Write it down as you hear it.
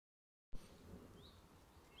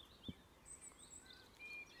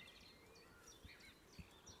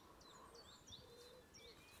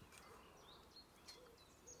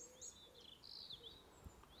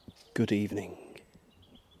good evening.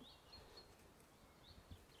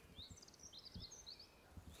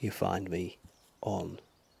 You find me on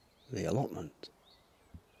the allotment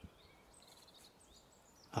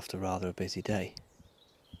after rather a busy day.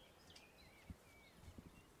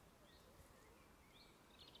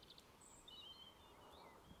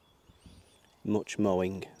 Much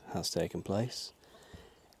mowing has taken place,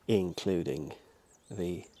 including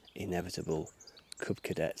the inevitable Cub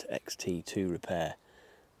Cadet XT2 repair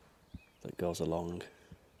that goes along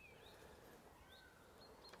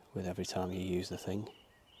with every time you use the thing.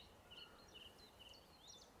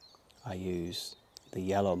 I use the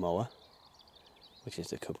yellow mower, which is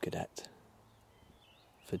the Cub Cadet,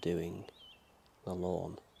 for doing the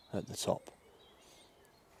lawn at the top.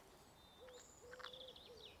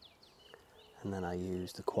 And then I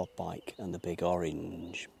use the quad bike and the big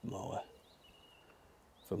orange mower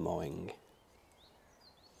for mowing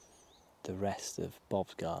the rest of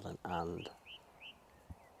Bob's garden and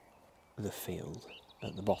the field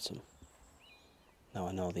at the bottom. Now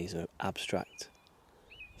I know these are abstract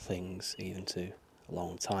things even to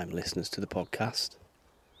long-time listeners to the podcast,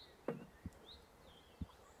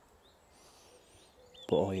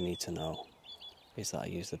 but all you need to know is that I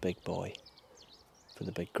use the big boy for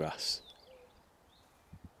the big grass,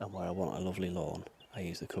 and where I want a lovely lawn I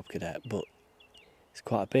use the Cub Cadet, but it's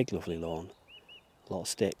quite a big lovely lawn, a lot of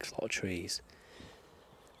sticks, a lot of trees,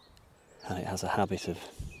 and it has a habit of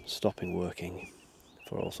stopping working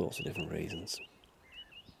for all sorts of different reasons.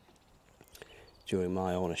 During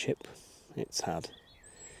my ownership, it's had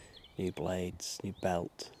new blades, new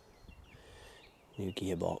belt, new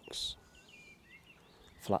gearbox,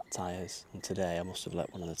 flat tyres, and today I must have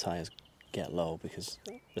let one of the tyres get low because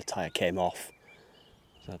the tyre came off,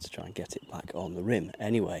 so I had to try and get it back on the rim.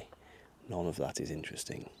 Anyway, none of that is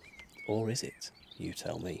interesting. Or is it? You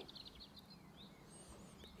tell me.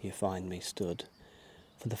 You find me stood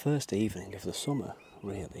for the first evening of the summer,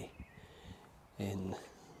 really, in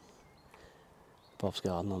Bob's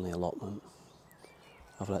garden on the allotment.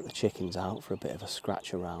 I've let the chickens out for a bit of a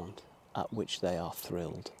scratch around, at which they are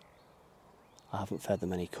thrilled. I haven't fed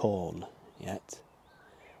them any corn yet,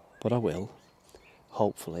 but I will.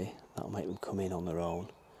 Hopefully that'll make them come in on their own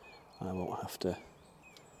and I won't have to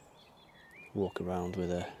walk around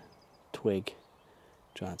with a twig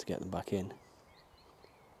trying to get them back in.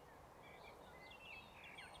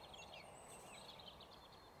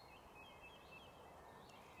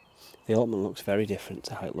 The allotment looks very different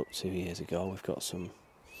to how it looked 2 years ago. We've got some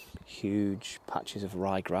huge patches of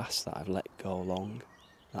ryegrass that I've let go along,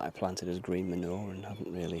 that I planted as green manure and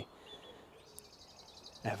haven't really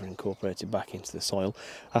ever incorporated back into the soil.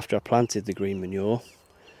 After I planted the green manure,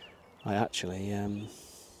 I actually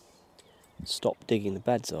stopped digging the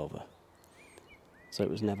beds over, so it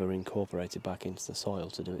was never incorporated back into the soil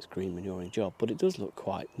to do its green manuring job. But it does look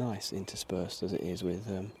quite nice, interspersed as it is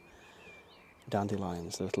with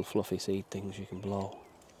dandelions, the little fluffy seed things you can blow.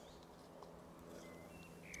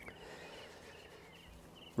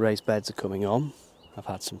 Raised beds are coming on. I've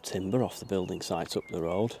had some timber off the building site up the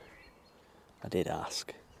road. I did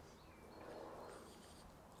ask,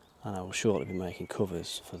 and I will shortly be making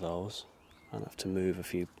covers for those, and have to move a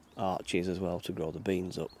few arches as well to grow the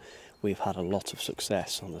beans up. We've had a lot of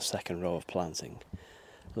success on the second row of planting.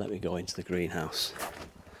 Let me go into the greenhouse.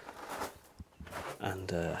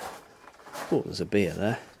 And oh, there's a beer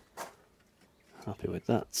there. Happy with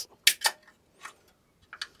that.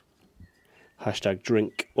 Hashtag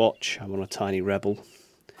drink watch. I'm on a tiny rebel.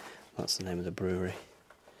 That's the name of the brewery.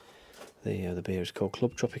 The beer is called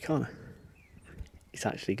Club Tropicana. It's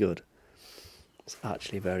actually good. It's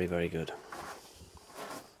actually very, very good.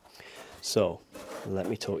 So, let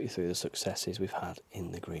me talk you through the successes we've had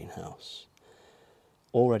in the greenhouse.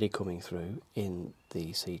 Already coming through in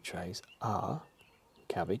the seed trays are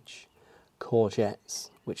cabbage,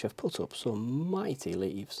 courgettes, which have put up some mighty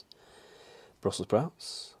leaves, Brussels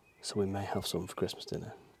sprouts, so we may have some for Christmas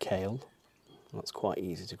dinner, kale, that's quite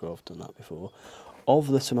easy to grow, I've done that before. Of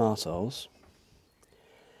the tomatoes,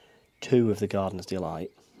 2 of the Gardener's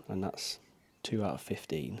Delight, and that's 2 out of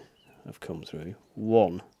 15 have come through.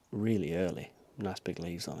 1 really early, nice big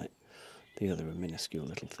leaves on it. The other a minuscule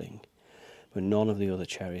little thing. But none of the other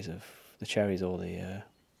cherries the cherries or the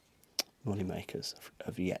money makers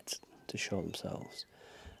have yet to show themselves.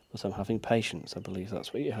 But I'm having patience. I believe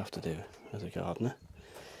that's what you have to do as a gardener.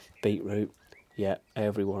 Beetroot, yeah,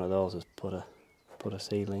 every one of those has put a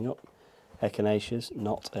seedling up. Echinaceas,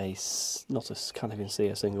 not a can't even see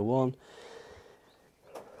a single one.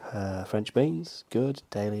 French beans, good.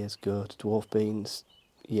 Dahlias, good. Dwarf beans,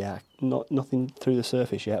 yeah, nothing through the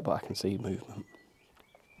surface yet, but I can see movement.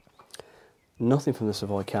 Nothing from the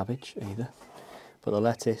Savoy cabbage either, but the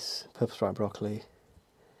lettuce, purple stripe broccoli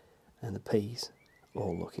and the peas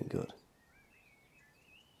all looking good.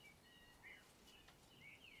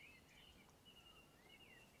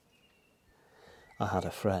 I had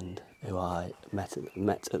a friend who I met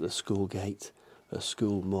at the school gate, a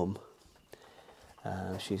school mum.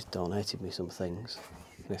 She's donated me some things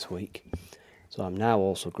this week. So I'm now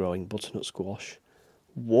also growing butternut squash,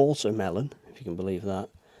 watermelon, if you can believe that,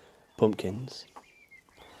 pumpkins,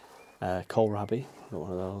 kohlrabi, got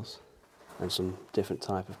one of those, and some different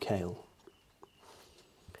type of kale.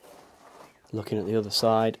 Looking at the other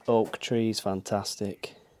side, oak trees,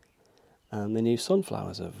 fantastic. And the new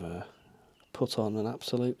sunflowers have put on an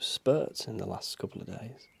absolute spurt in the last couple of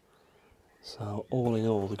days. So all in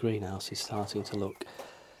all, the greenhouse is starting to look,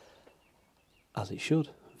 as it should,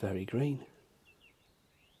 very green.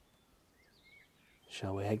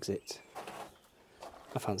 Shall we exit?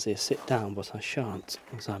 I fancy a sit down, but I shan't,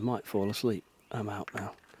 as I might fall asleep. I'm out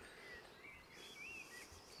now.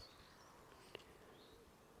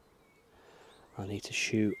 I need to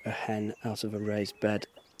shoo a hen out of a raised bed.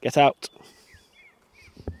 Get out!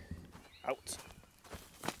 Out!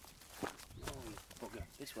 Oh, bugger.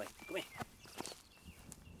 This way. Come here.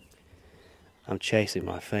 I'm chasing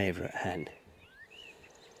my favourite hen,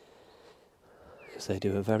 because they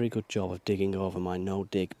do a very good job of digging over my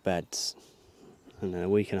no-dig beds, and then a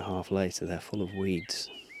week and a half later they're full of weeds.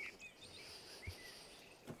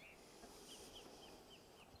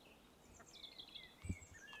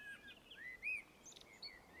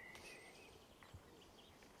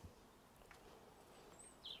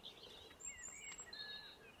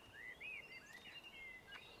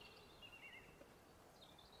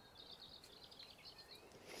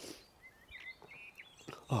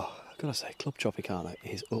 Oh, I've got to say, Club Tropicana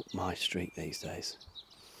is up my street these days.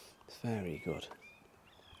 It's very good.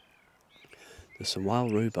 There's some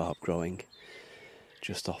wild rhubarb growing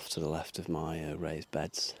just off to the left of my raised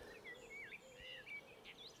beds.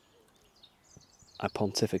 I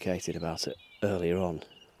pontificated about it earlier on,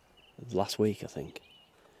 last week I think,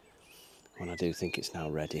 when I do think it's now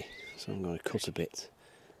ready. So I'm going to cut a bit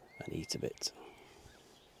and eat a bit.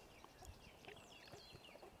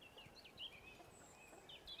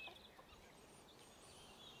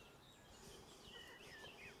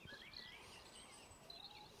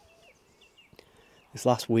 This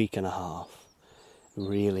last week and a half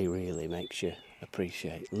really, really makes you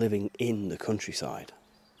appreciate living in the countryside.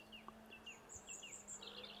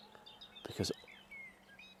 Because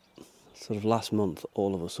sort of last month,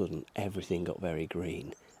 all of a sudden, everything got very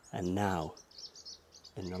green. And now,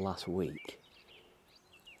 in the last week,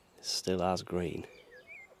 it's still as green.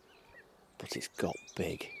 But it's got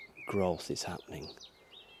big. Growth is happening.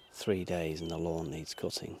 3 days and the lawn needs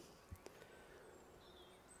cutting.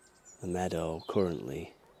 The meadow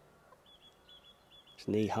currently is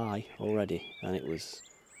knee high already, and it was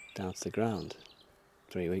down to the ground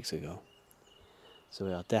 3 weeks ago. So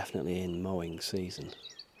we are definitely in mowing season.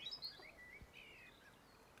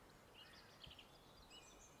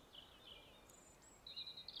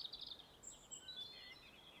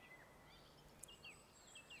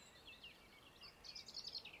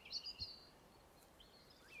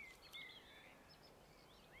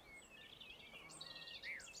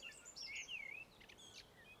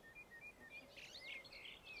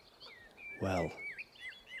 Well,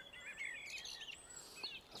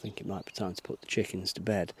 I think it might be time to put the chickens to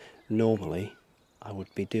bed. Normally, I would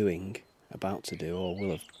be about to do, or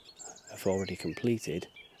will have already completed,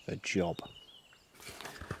 a job.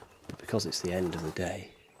 But because it's the end of the day,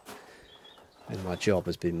 and my job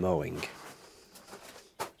has been mowing,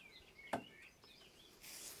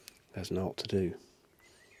 there's naught to do.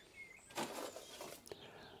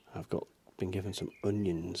 I've been given some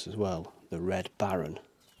onions as well, the Red Baron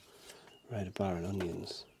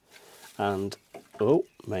onions, and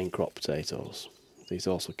main crop potatoes. These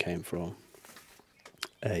also came from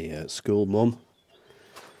a school mum,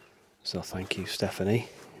 so thank you, Stephanie,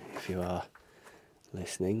 if you are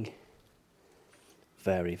listening.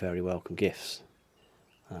 Very, very welcome gifts.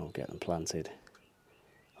 I will get them planted,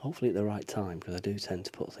 hopefully at the right time, because I do tend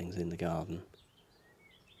to put things in the garden,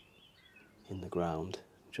 in the ground,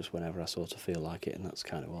 just whenever I sort of feel like it, and that's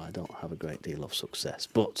kind of why I don't have a great deal of success.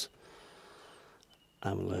 But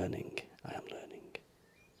I am learning.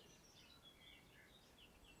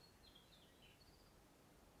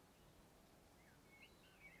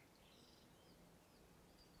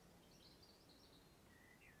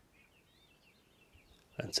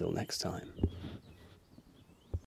 Until next time.